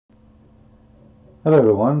Hello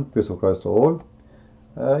everyone, peace of Christ to all.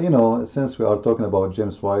 Since we are talking about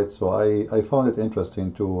James White, so I found it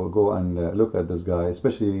interesting to go and look at this guy,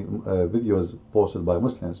 especially videos posted by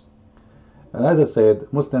Muslims. And as I said,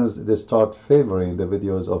 Muslims, they start favoring the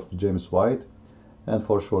videos of James White, and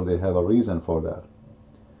for sure they have a reason for that.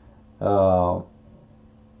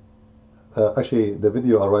 Actually, the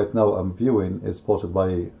video right now I'm viewing is posted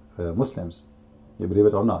by Muslims, you believe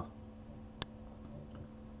it or not.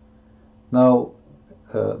 Now,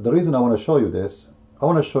 the reason I want to show you this, I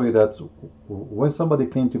want to show you that when somebody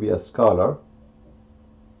claims to be a scholar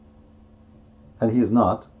and he is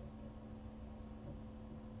not,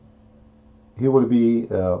 he will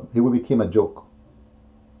become a joke.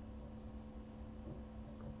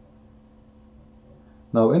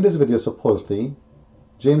 Now, in this video, supposedly,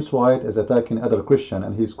 James White is attacking other Christian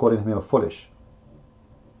and he's calling him foolish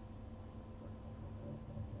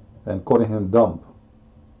and calling him dumb.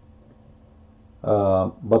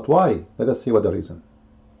 But why? Let us see what the reason.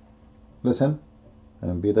 Listen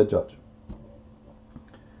and be the judge.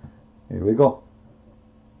 Here we go.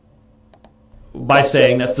 By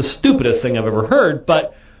saying that's the stupidest thing I've ever heard,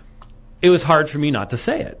 but it was hard for me not to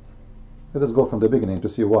say it. Let us go from the beginning to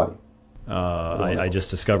see why. I just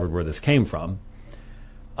discovered where this came from.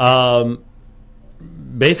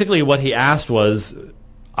 Basically what he asked was,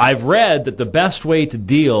 I've read that the best way to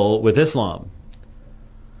deal with Islam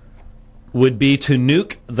would be to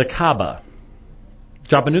nuke the Kaaba,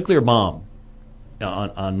 drop a nuclear bomb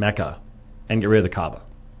on Mecca and get rid of the Kaaba.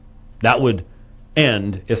 That would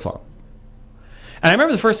end Islam. And I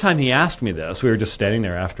remember the first time he asked me this, we were just standing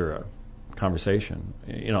there after a conversation,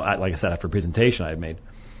 like I said, after a presentation I had made.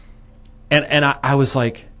 And I was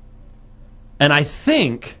like, and I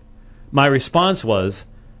think my response was,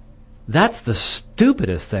 that's the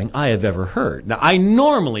stupidest thing I have ever heard. Now, I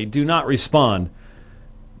normally do not respond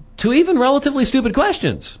to even relatively stupid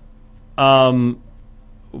questions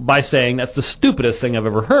by saying that's the stupidest thing I've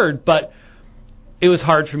ever heard, but it was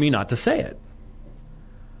hard for me not to say it.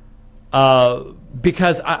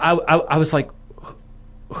 Because I was like,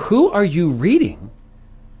 who are you reading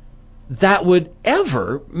that would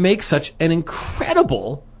ever make such an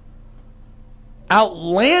incredible,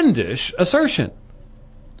 outlandish assertion?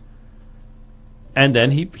 And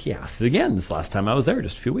then he asked it again this last time I was there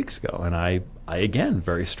just a few weeks ago, and I again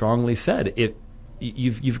very strongly said,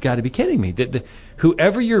 you've got to be kidding me.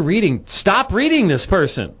 Whoever you're reading, stop reading this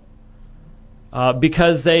person,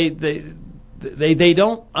 because they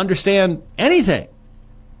don't understand anything.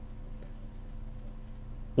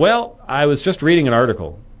 Well, I was just reading an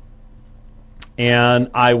article,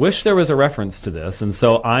 and I wish there was a reference to this, and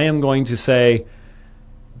so I am going to say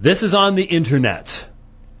this is on the internet.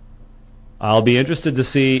 I'll be interested to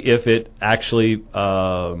see if it actually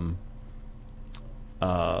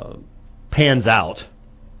pans out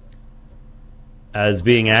as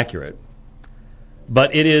being accurate.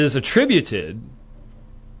 But it is attributed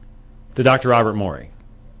to Dr. Robert Morey.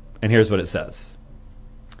 And here's what it says.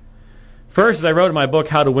 First, as I wrote in my book,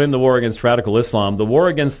 How to Win the War Against Radical Islam, the war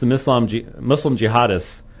against the Muslim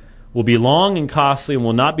jihadists will be long and costly and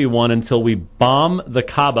will not be won until we bomb the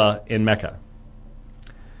Kaaba in Mecca.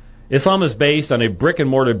 Islam is based on a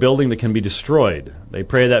brick-and-mortar building that can be destroyed. They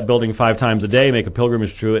pray that building 5 times a day, make a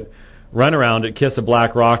pilgrimage to it, run around it, kiss a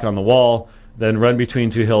black rock on the wall, then run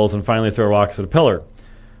between 2 hills, and finally throw rocks at a pillar.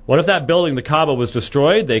 What if that building, the Kaaba, was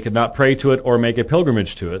destroyed? They could not pray to it or make a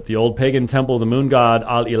pilgrimage to it. The old pagan temple of the moon god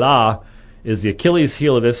Al-Ilah is the Achilles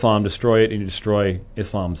heel of Islam. Destroy it and you destroy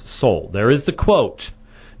Islam's soul. There is the quote.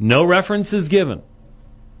 No reference is given.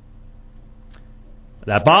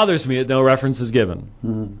 That bothers me that no reference is given.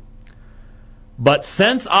 Mm-hmm. But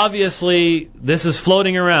since obviously this is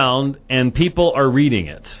floating around and people are reading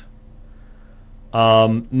it,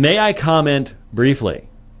 may I comment briefly?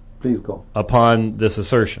 Please go. Upon this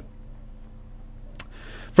assertion.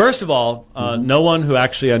 First of all, no one who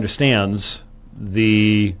actually understands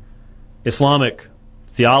the Islamic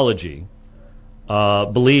theology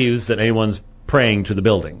believes that anyone's praying to the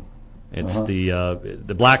building. It's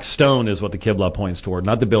the black stone is what the Qibla points toward,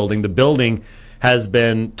 not the building. The building has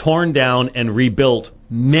been torn down and rebuilt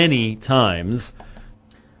many times.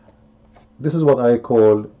 This is what I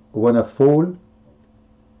call, when a fool,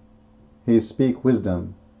 he speak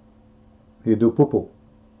wisdom, he do poo-poo.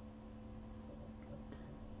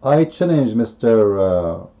 I challenge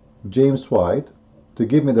Mr. James White to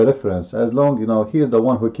give me the reference, as long, he is the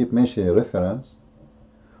one who keep mentioning reference,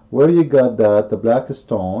 where you got that the black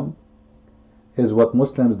stone is what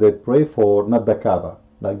Muslims they pray for, not the Kaaba.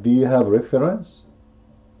 Like, do you have reference?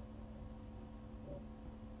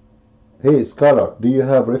 Hey, scholar, do you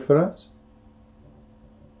have reference?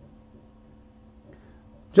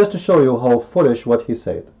 Just to show you how foolish what he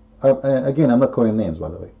said. Again, I'm not calling names, by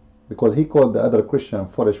the way, because he called the other Christian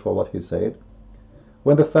foolish for what he said,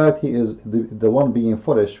 when the fact he is the one being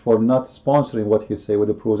foolish for not sponsoring what he said with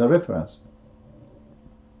the proofs and reference.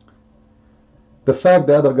 The fact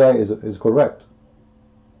the other guy is correct.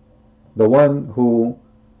 The one who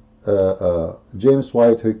James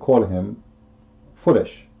White, who called him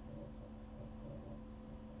foolish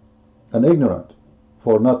and ignorant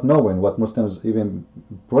for not knowing what Muslims even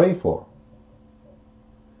pray for.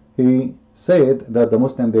 He said that the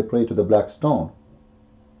Muslims, they pray to the black stone.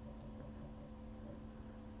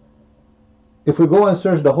 If we go and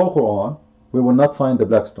search the whole Quran, we will not find the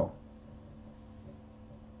black stone.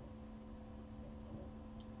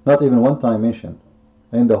 Not even one time mentioned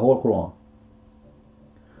in the whole Quran.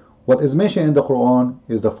 What is mentioned in the Quran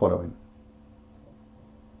is the following.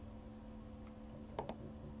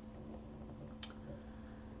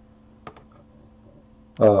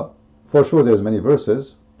 For sure there's many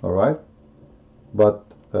verses, alright, but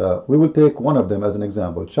we will take one of them as an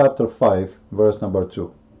example. Chapter 5, verse number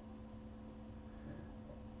 2.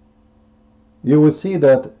 You will see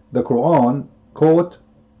that the Quran quote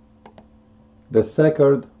the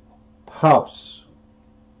sacred house,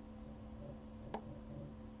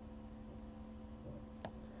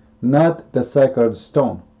 not the sacred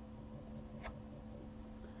stone.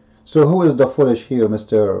 So who is the foolish here,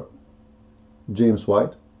 Mr. James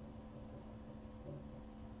White?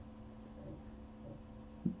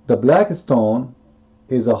 The black stone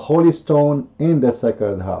is a holy stone in the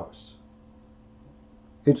sacred house.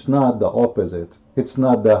 It's not the opposite. It's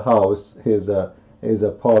not the house is a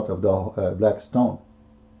part of the black stone.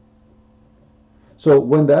 So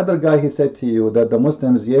when the other guy, he said to you that the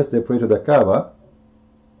Muslims, yes, they pray to the Kaaba,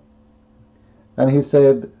 and he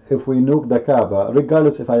said if we nuke the Kaaba,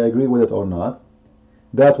 regardless if I agree with it or not,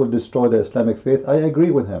 that will destroy the Islamic faith. I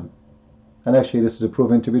agree with him, and actually this is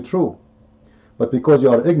proven to be true. But because you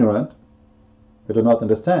are ignorant, you do not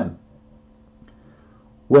understand.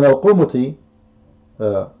 When Al-Qurmuti,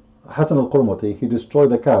 Hassan Al-Qurmuti, he destroyed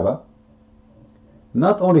the Kaaba,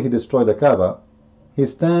 not only he destroyed the Kaaba, he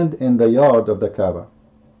stand in the yard of the Kaaba,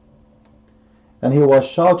 and he was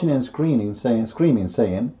shouting and screaming,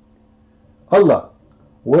 saying, Allah,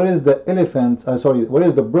 where is the elephants? Where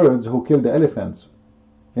is the birds who killed the elephants?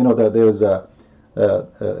 You know that there's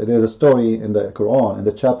a story in the Quran, in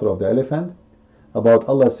the chapter of the elephant, about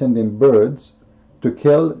Allah sending birds to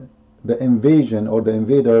kill the invasion or the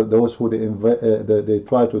invader, those who they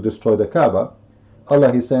try to destroy the Kaaba.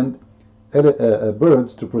 Allah, he sent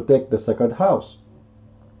birds to protect the sacred house,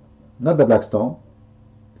 not the black stone.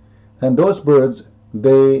 And those birds,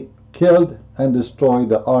 they killed and destroyed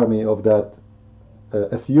the army of that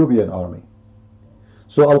Ethiopian army.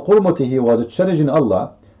 So Al-Qurmuti, he was challenging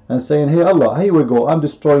Allah and saying, hey Allah, here we go, I'm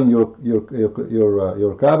destroying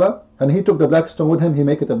your Kaaba. And he took the black stone with him. He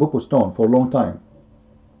made it a buku stone for a long time.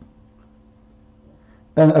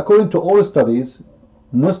 And according to all studies,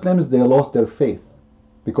 Muslims, they lost their faith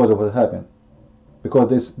because of what happened,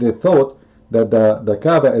 because they thought that the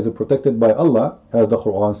Kaaba is protected by Allah, as the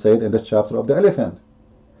Quran said in the chapter of the elephant.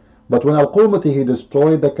 But when Al-Qurmuti, he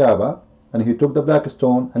destroyed the Kaaba and he took the black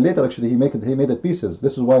stone, and later actually he made it pieces.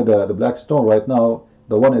 This is why the black stone right now,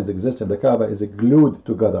 the one is existing, the Kaaba is glued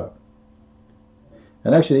together.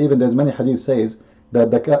 And actually even there's many hadith says that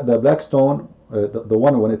the black stone, the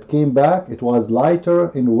one when it came back, it was lighter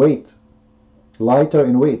in weight.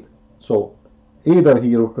 So either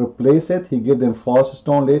he replaced it, he gave them false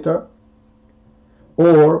stone later,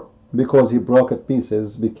 or because he broke it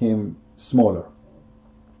pieces, became smaller.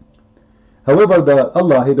 However,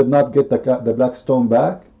 Allah, he did not get the black stone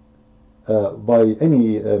back by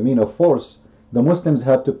any mean of force. The Muslims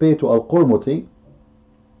have to pay to Al-Qurmuti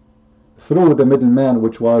through the middleman,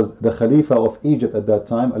 which was the Khalifa of Egypt at that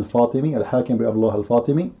time, Al-Fatimi, Al-Hakim bi Abdullah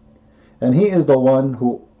Al-Fatimi, and he is the one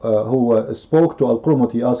who spoke to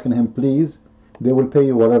Al-Qurmuti, asking him, please, they will pay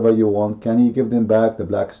you whatever you want, can you give them back the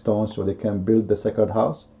black stones so they can build the sacred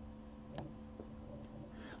house?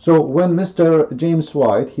 So when Mr. James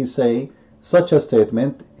White, he say such a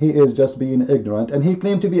statement, he is just being ignorant, and he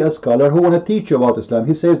claimed to be a scholar who want to teach you about Islam.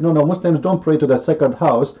 He says, no, Muslims don't pray to the sacred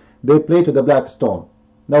house, they pray to the black stone.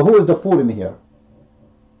 Now who is the fool in here?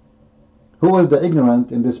 Who is the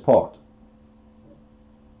ignorant in this part?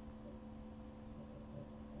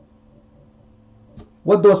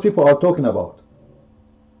 What those people are talking about?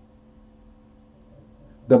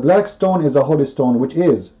 The black stone is a holy stone, which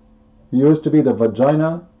is used to be the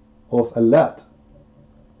vagina of Allat.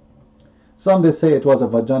 Some they say it was a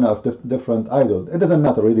vagina of different idols. It doesn't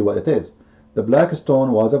matter really what it is. The black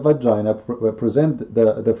stone was a vagina, represent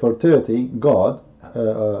the fertility god,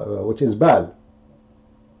 which is Baal.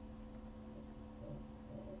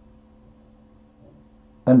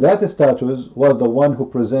 And that status was the one who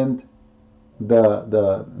present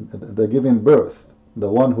the giving birth, the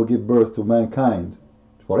one who give birth to mankind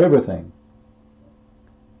for everything.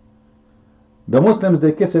 The Muslims,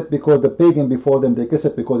 they kiss it because the pagan before them, they kiss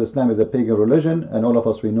it because Islam is a pagan religion, and all of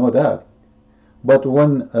us, we know that. But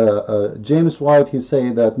when James White, he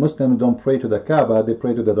say that Muslims don't pray to the Kaaba, they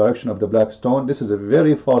pray to the direction of the black stone, this is a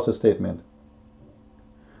very false statement.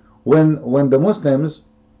 When the Muslims,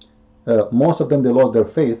 most of them, they lost their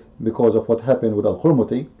faith because of what happened with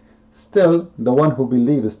Al-Hurmuti, still the one who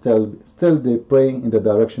believes still they pray in the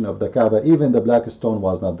direction of the Kaaba, even the black stone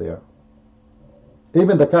was not there.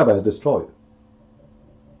 Even the Kaaba is destroyed.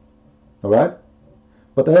 Alright?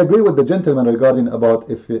 But I agree with the gentleman regarding about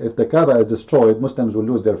if the Kaaba is destroyed, Muslims will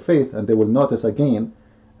lose their faith, and they will notice again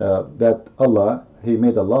that Allah, He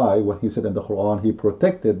made a lie when He said in the Quran, He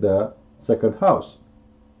protected the sacred house.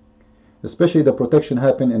 Especially the protection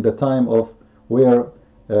happened in the time of where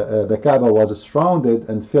the Kaaba was surrounded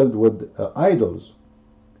and filled with idols.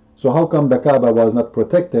 So how come the Kaaba was not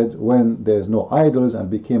protected when there is no idols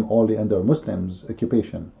and became only under Muslims'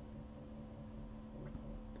 occupation?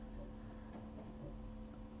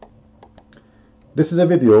 This is a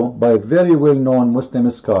video by a very well-known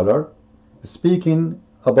Muslim scholar speaking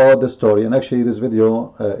about the story, and actually this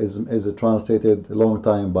video is translated a long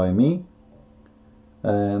time by me,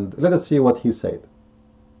 and let us see what he said.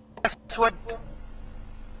 أسود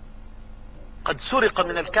قد سرق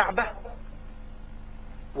من الكعبة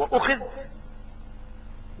وأخذ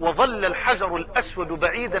وظل الحجر الأسود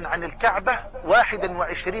بعيدا عن الكعبة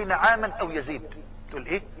 21 عاما أو يزيد. تقول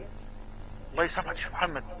إيه؟ الله يسامحك يا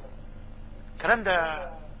محمد، الكلام ده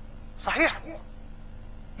صحيح؟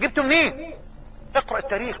 جبته منين؟ اقرأ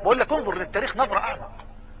التاريخ، بقول لك انظر للتاريخ نظرة أعمق،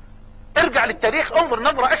 ارجع للتاريخ انظر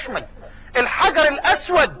نظرة أشمل. الحجر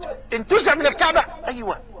الأسود انتزع من الكعبة،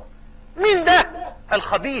 أيوة. مين ده؟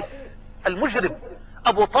 الخبيث المجرم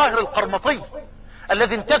أبو طاهر القرمطي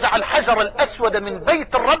الذي انتزع الحجر الأسود من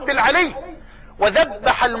بيت الرب العلي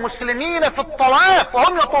وذبح المسلمين في الطواف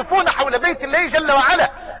وهم يطوفون حول بيت الله جل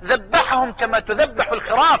وعلا، ذبحهم كما تذبح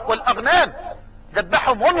الخراف والأغنام،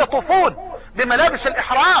 ذبحهم وهم يطوفون بملابس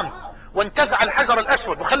الإحرام، وانتزع الحجر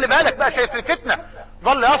الأسود. وخلي بالك بقى، شايف الفتنة،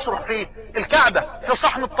 ظل يصرخ في الكعبة في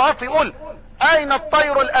صحن الطواف يقول: أين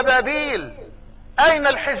الطير الأبابيل؟ أين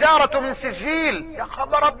الحجارة من سجيل؟ يا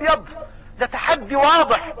خبر أبيض، ده تحدي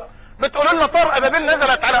واضح. بتقولوا لنا طير أبابيل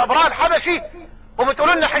نزلت على أبرهة الحبشي،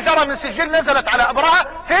 وبتقولوا لنا حجارة من سجيل نزلت على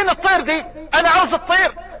أبرهة. فين الطير دي؟ أنا عاوز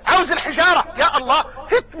الطير، عاوز الحجارة. يا الله،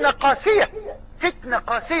 فتنة قاسية، فتنة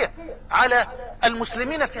قاسية على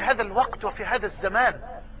المسلمين في هذا الوقت وفي هذا الزمان.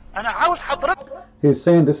 أنا عاوز حضرتك. He's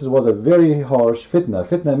saying this was a very harsh fitna.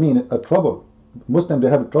 Fitna mean a trouble. Muslims, they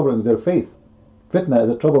have trouble in their faith. Fitna is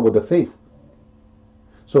a trouble with the faith.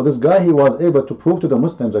 So this guy, he was able to prove to the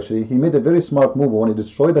Muslims, actually, he made a very smart move when he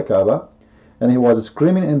destroyed the Kaaba, and he was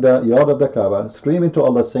screaming in the yard of the Kaaba, screaming to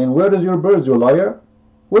Allah, saying, "Where is your birds, you liar?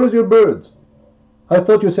 Where is your birds? I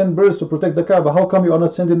thought you sent birds to protect the Kaaba. How come you are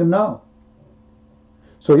not sending them now?"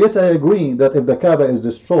 So yes, I agree that if the Kaaba is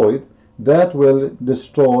destroyed, that will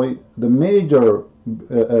destroy the major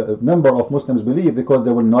number of Muslims believe, because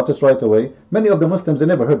they will notice right away. Many of the Muslims, they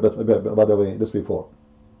never heard, by the way, this before.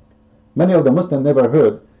 Many of the Muslims never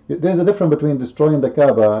heard. There's a difference between destroying the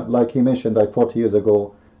Kaaba, like he mentioned, like 40 years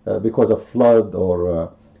ago, because of flood,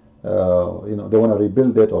 or they want to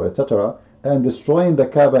rebuild it, or etc., and destroying the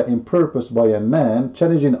Kaaba in purpose by a man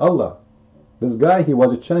challenging Allah. This guy, he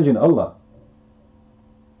was challenging Allah.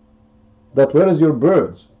 That where is your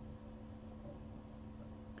birds?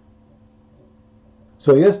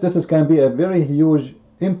 So yes, this can be a very huge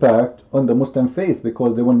impact on the Muslim faith,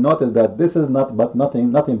 because they will notice that this is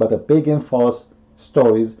nothing but a pagan false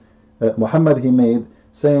stories Muhammad he made,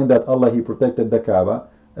 saying that Allah he protected the Kaaba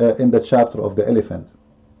in the chapter of the elephant.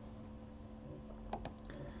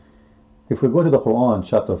 If we go to the Quran,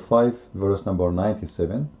 chapter 5, verse number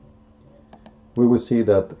 97, we will see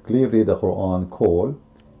that clearly the Quran call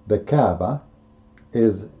the Kaaba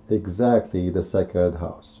is exactly the sacred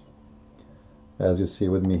house, as you see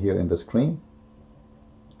with me here in the screen.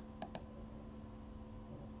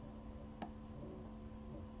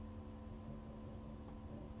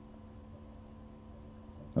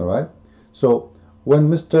 Alright, so when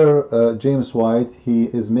Mr. James White, he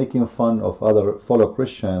is making fun of other fellow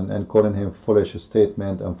Christian and calling him foolish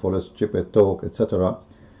statement and foolish stupid talk, etc.,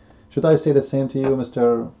 should I say the same to you,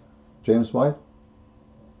 Mr. James White?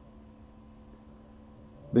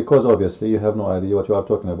 Because obviously you have no idea what you are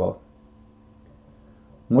talking about.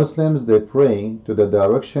 Muslims, they pray to the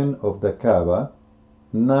direction of the Kaaba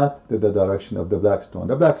not the direction of the black stone.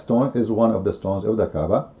 The black stone is one of the stones of the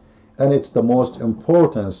Kaaba, and it's the most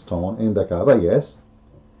important stone in the Kaaba, yes.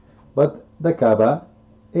 But the Kaaba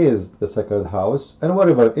is the sacred house, and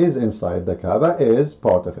whatever is inside the Kaaba is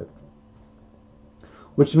part of it.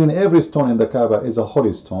 Which means every stone in the Kaaba is a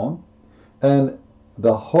holy stone, and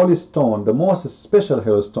the holy stone, the most special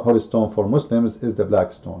holy stone for Muslims is the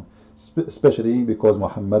black stone, especially because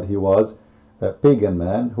Muhammad, he was a pagan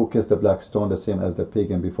man who kissed the black stone the same as the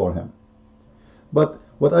pagan before him. But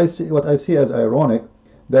what I see as ironic,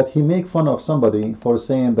 that he make fun of somebody for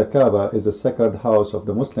saying the Kaaba is a sacred house of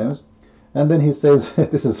the Muslims, and then he says,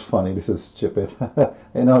 this is funny, this is stupid.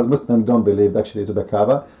 You know, Muslims don't believe actually to the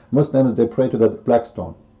Kaaba. Muslims, they pray to the black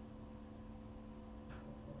stone.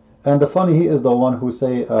 And the funny, he is the one who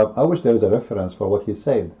say, I wish there is a reference for what he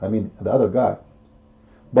said. I mean, the other guy.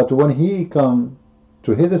 But when he come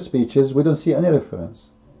to his speeches, we don't see any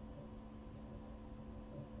reference.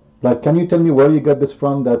 Like, can you tell me where you got this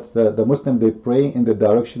from? That's the Muslim, they pray in the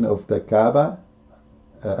direction of the Kaaba.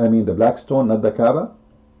 I mean, the black stone, not the Kaaba.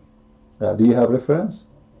 Do you have reference?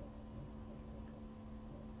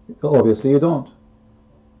 Obviously you don't.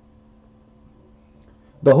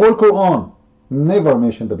 The whole Quran never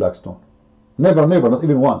mentioned the black stone. Never, never, not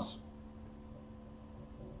even once.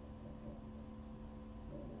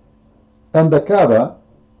 And the Kaaba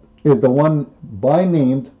is the one by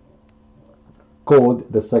name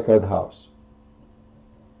called the sacred house.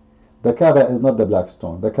 The Kaaba is not the black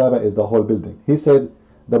stone. The Kaaba is the whole building. He said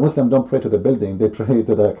the Muslims don't pray to the building, they pray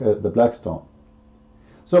to the black stone.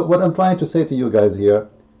 So what I'm trying to say to you guys here,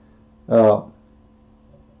 not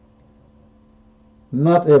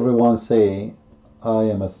everyone say, I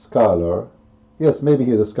am a scholar. Yes, maybe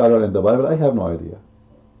he's a scholar in the Bible, I have no idea.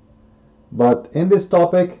 But in this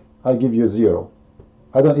topic, I give you 0.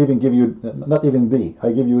 I don't even give you, not even D,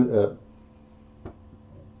 I give you,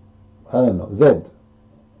 I don't know, Z.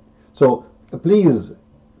 So please,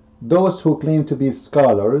 those who claim to be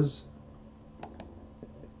scholars,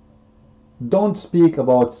 don't speak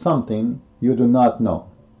about something you do not know.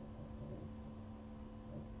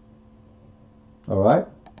 Alright?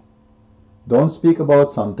 Don't speak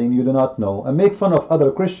about something you do not know and make fun of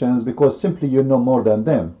other Christians because simply you know more than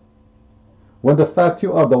them, when the fact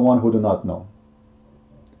you are the one who do not know.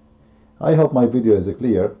 I hope my video is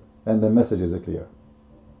clear and the message is clear.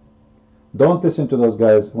 Don't listen to those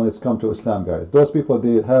guys when it's come to Islam, guys. Those people,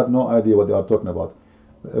 they have no idea what they are talking about.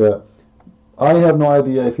 I have no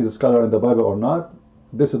idea if he's a scholar in the Bible or not.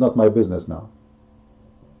 This is not my business now.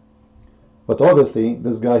 But obviously,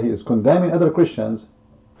 this guy, he is condemning other Christians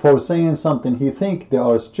for saying something he think they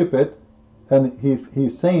are stupid, and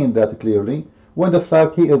he's saying that clearly, when the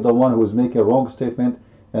fact he is the one who is making a wrong statement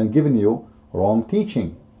and giving you wrong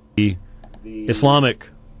teaching. The Islamic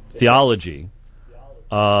theology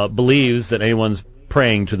believes that anyone's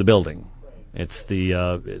praying to the building. It's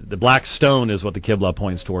the black stone is what the Qibla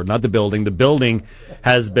points toward, not the building. The building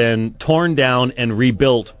has been torn down and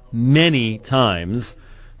rebuilt many times,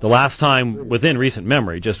 the last time within recent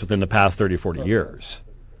memory, just within the past 30 or 40 years.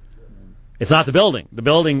 It's not the building. The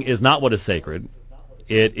building is not what is sacred.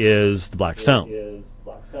 It is the black stone.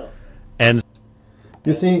 And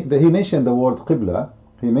you see, he mentioned the word Qibla.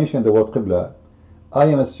 He mentioned the word Qibla. I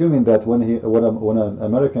am assuming that when an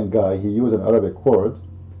American guy, he used an Arabic word,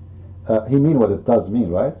 he mean what it does mean,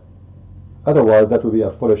 right? Otherwise, that would be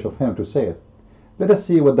foolish of him to say it. Let us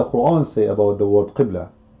see what the Quran say about the word Qibla,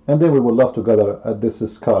 and then we will love to gather at this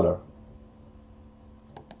scholar.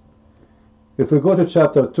 If we go to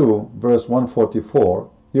chapter 2, verse 144,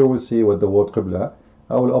 you will see what the word Qibla.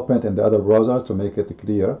 I will open it in the other browsers to make it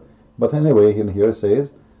clear. But anyway, in here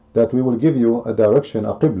says that we will give you a direction,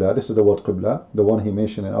 a Qibla. This is the word Qibla, the one he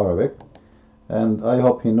mentioned in Arabic. And I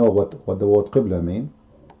hope he know what the word Qibla mean.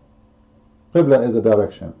 Qibla is a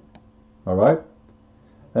direction. Alright?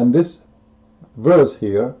 And this verse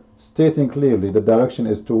here, stating clearly the direction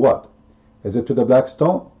is to what? Is it to the black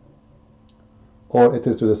stone? Or it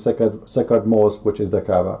is to the sacred mosque, which is the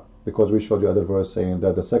Kaaba? Because we showed you other verse saying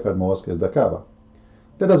that the sacred mosque is the Kaaba.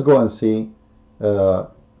 Let us go and see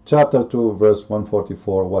chapter 2, verse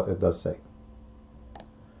 144, what it does say.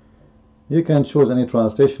 You can choose any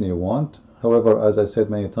translation you want. However, as I said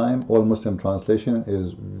many times, all Muslim translation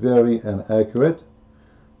is very inaccurate,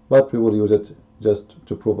 but we will use it just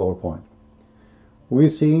to prove our point. We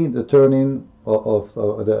see the turning of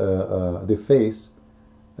the face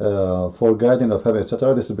for guiding of heaven,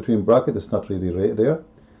 etc. This is between brackets, it's not really there.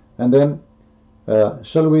 And then,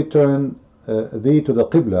 shall we turn thee to the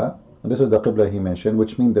Qibla? And this is the Qibla he mentioned,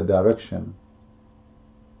 which means the direction.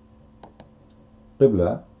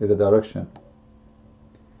 Qibla is a direction.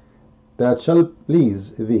 that shall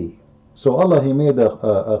please thee. So Allah, He made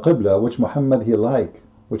a Qibla which Muhammad he liked,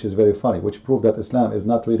 which is very funny, which proved that Islam is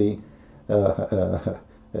not really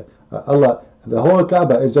Allah. The whole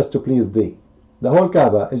Kaaba is just to please thee. The whole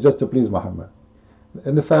Kaaba is just to please Muhammad.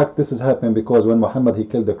 And in fact, this is happening because when Muhammad he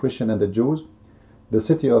killed the Christian and the Jews, the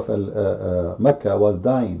city of Mecca was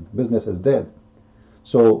dying. Business is dead.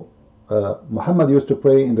 So Muhammad used to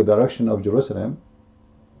pray in the direction of Jerusalem,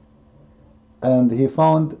 and he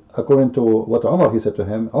found, according to what Umar he said to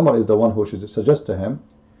him, Umar is the one who should suggest to him,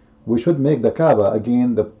 we should make the Kaaba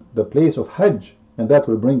again the place of Hajj, and that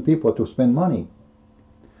will bring people to spend money.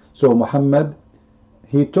 So Muhammad,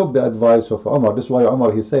 he took the advice of Umar. This is why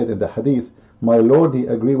Umar he said in the hadith, my Lord, he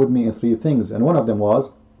agreed with me in 3 things, and one of them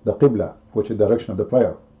was the Qibla, which is the direction of the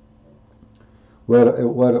prayer. Where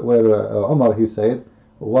Umar he said,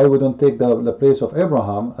 why we don't take the place of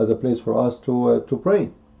Abraham as a place for us to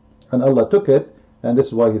pray? And Allah took it, and this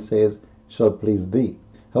is why he says, shall please thee.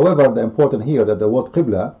 However, the important here that the word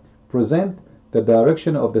Qibla present the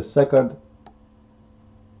direction of the sacred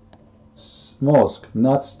mosque,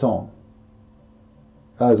 not stone,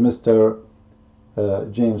 as Mr.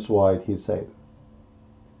 James White he said.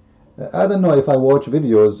 I don't know if I watch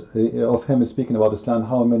videos of him speaking about Islam,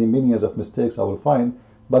 how many millions of mistakes I will find,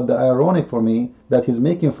 but the ironic for me that he's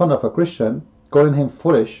making fun of a Christian, calling him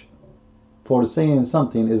foolish for saying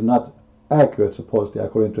something is not accurate, supposedly,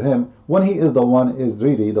 according to him, when he is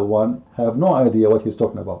really the one, have no idea what he's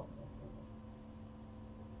talking about.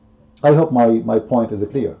 I hope my point is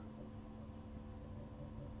clear.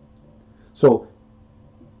 So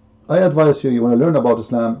I advise you want to learn about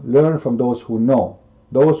Islam, learn from those who know,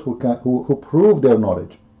 those who prove their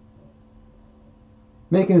knowledge.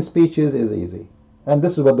 Making speeches is easy, and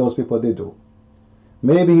this is what those people they do.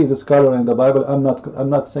 Maybe he's a scholar in the Bible. I'm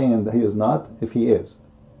not saying that he is not, if he is.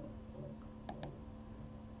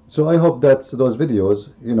 So I hope that those videos,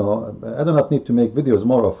 I do not need to make videos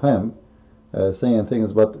more of him saying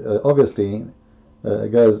things, but obviously,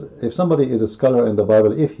 guys, if somebody is a scholar in the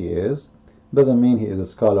Bible, if he is, doesn't mean he is a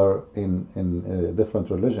scholar in a different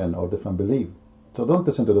religion or different belief. So don't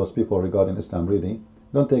listen to those people regarding Islam, really.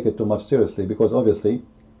 Don't take it too much seriously, because obviously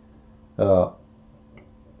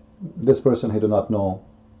this person, he do not know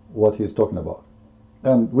what he is talking about.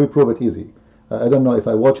 And we prove it easy. I don't know if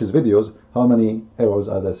I watch his videos, how many errors,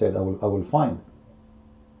 as I said, I will find.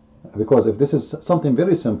 Because if this is something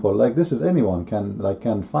very simple, like this is anyone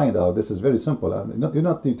can find out, this is very simple. You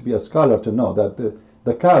don't need to be a scholar to know that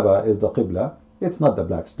the Kaaba is the Qibla. It's not the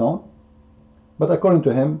black stone. But according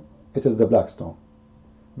to him, it is the black stone.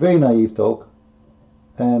 Very naive talk.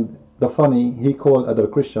 And the funny, he called other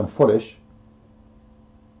Christian foolish,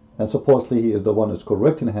 and supposedly he is the one who's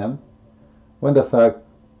correcting him, when the fact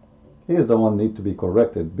he is the one need to be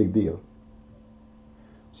corrected. Big deal.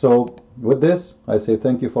 So with this, I say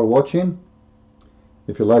thank you for watching.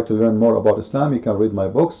 If you like to learn more about Islam, you can read my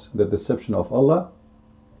books, The Deception of Allah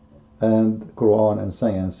and Quran and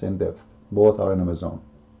Science in Depth. Both are in Amazon.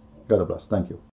 God bless. Thank you.